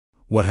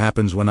What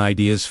happens when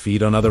ideas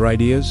feed on other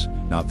ideas?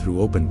 Not through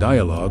open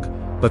dialogue,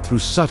 but through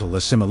subtle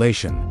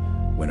assimilation,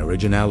 when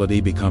originality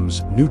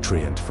becomes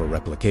nutrient for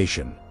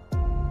replication.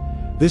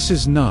 This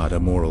is not a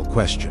moral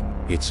question,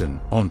 it's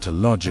an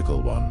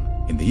ontological one.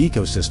 In the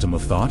ecosystem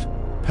of thought,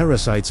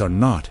 parasites are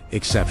not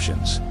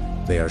exceptions.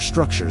 They are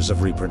structures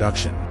of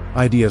reproduction.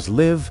 Ideas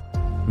live,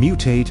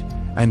 mutate,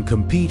 and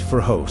compete for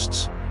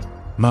hosts.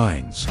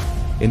 Minds,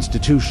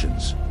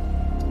 institutions,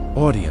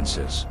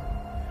 audiences.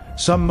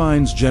 Some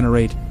minds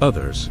generate,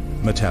 others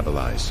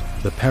metabolize.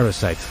 The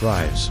parasite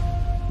thrives,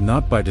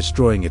 not by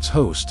destroying its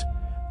host,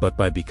 but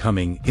by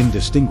becoming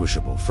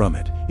indistinguishable from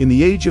it. In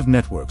the age of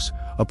networks,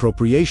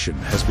 appropriation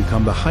has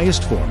become the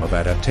highest form of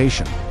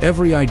adaptation.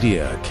 Every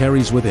idea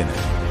carries within it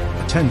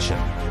attention,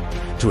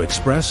 to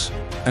express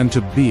and to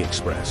be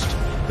expressed.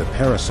 The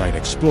parasite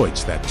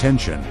exploits that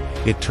tension.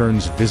 It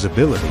turns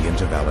visibility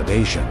into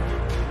validation.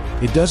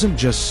 It doesn't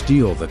just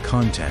steal the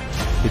content,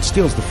 it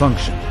steals the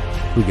function.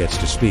 Who gets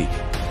to speak?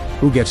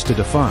 Who gets to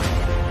define?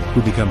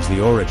 Who becomes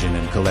the origin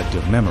in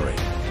collective memory?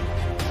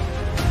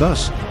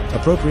 Thus,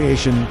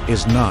 appropriation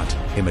is not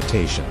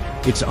imitation,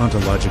 it's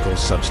ontological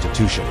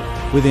substitution.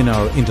 Within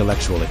our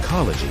intellectual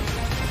ecology,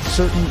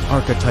 certain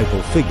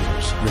archetypal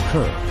figures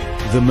recur.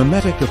 The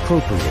Mimetic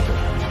Appropriator,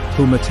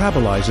 who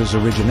metabolizes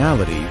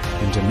originality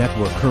into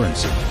network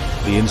currency.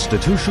 The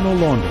institutional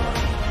Launderer,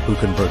 who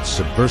converts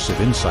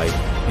subversive insight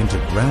into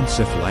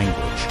grantsif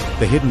language.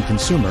 The hidden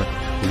consumer,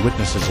 who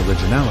witnesses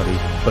originality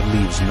but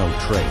leaves no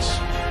trace.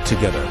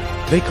 Together,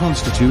 they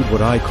constitute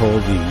what I call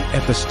the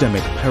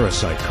Epistemic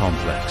Parasite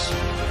Complex,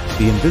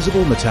 the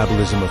invisible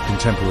metabolism of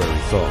contemporary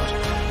thought.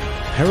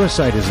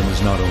 Parasitism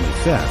is not only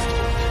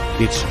theft,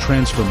 it's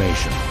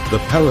transformation. The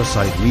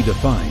parasite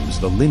redefines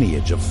the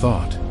lineage of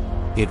thought.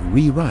 It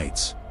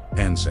rewrites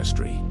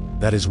ancestry.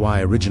 That is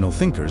why original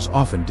thinkers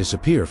often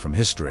disappear from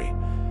history.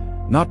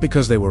 Not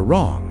because they were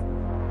wrong,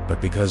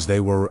 but because they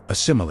were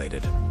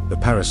assimilated. The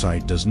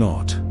parasite does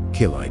not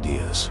kill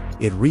ideas.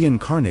 It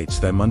reincarnates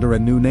them under a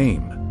new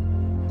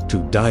name. To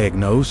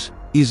diagnose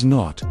is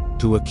not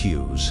to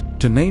accuse.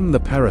 To name the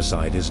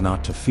parasite is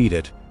not to feed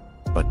it,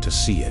 but to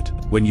see it.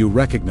 When you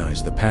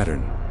recognize the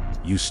pattern,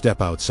 you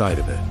step outside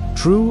of it.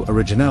 True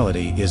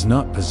originality is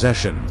not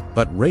possession,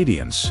 but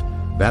radiance,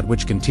 that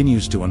which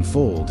continues to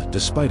unfold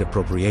despite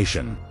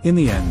appropriation. In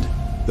the end,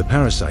 the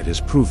parasite is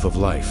proof of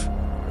life.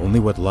 Only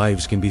what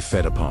lives can be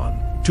fed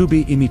upon. To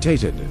be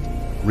imitated,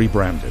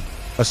 rebranded,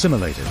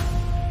 assimilated,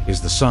 is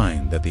the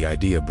sign that the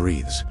idea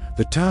breathes.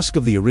 The task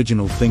of the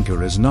original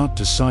thinker is not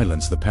to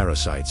silence the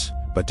parasites,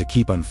 but to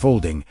keep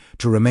unfolding,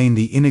 to remain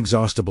the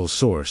inexhaustible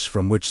source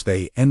from which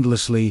they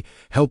endlessly,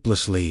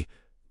 helplessly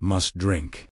must drink.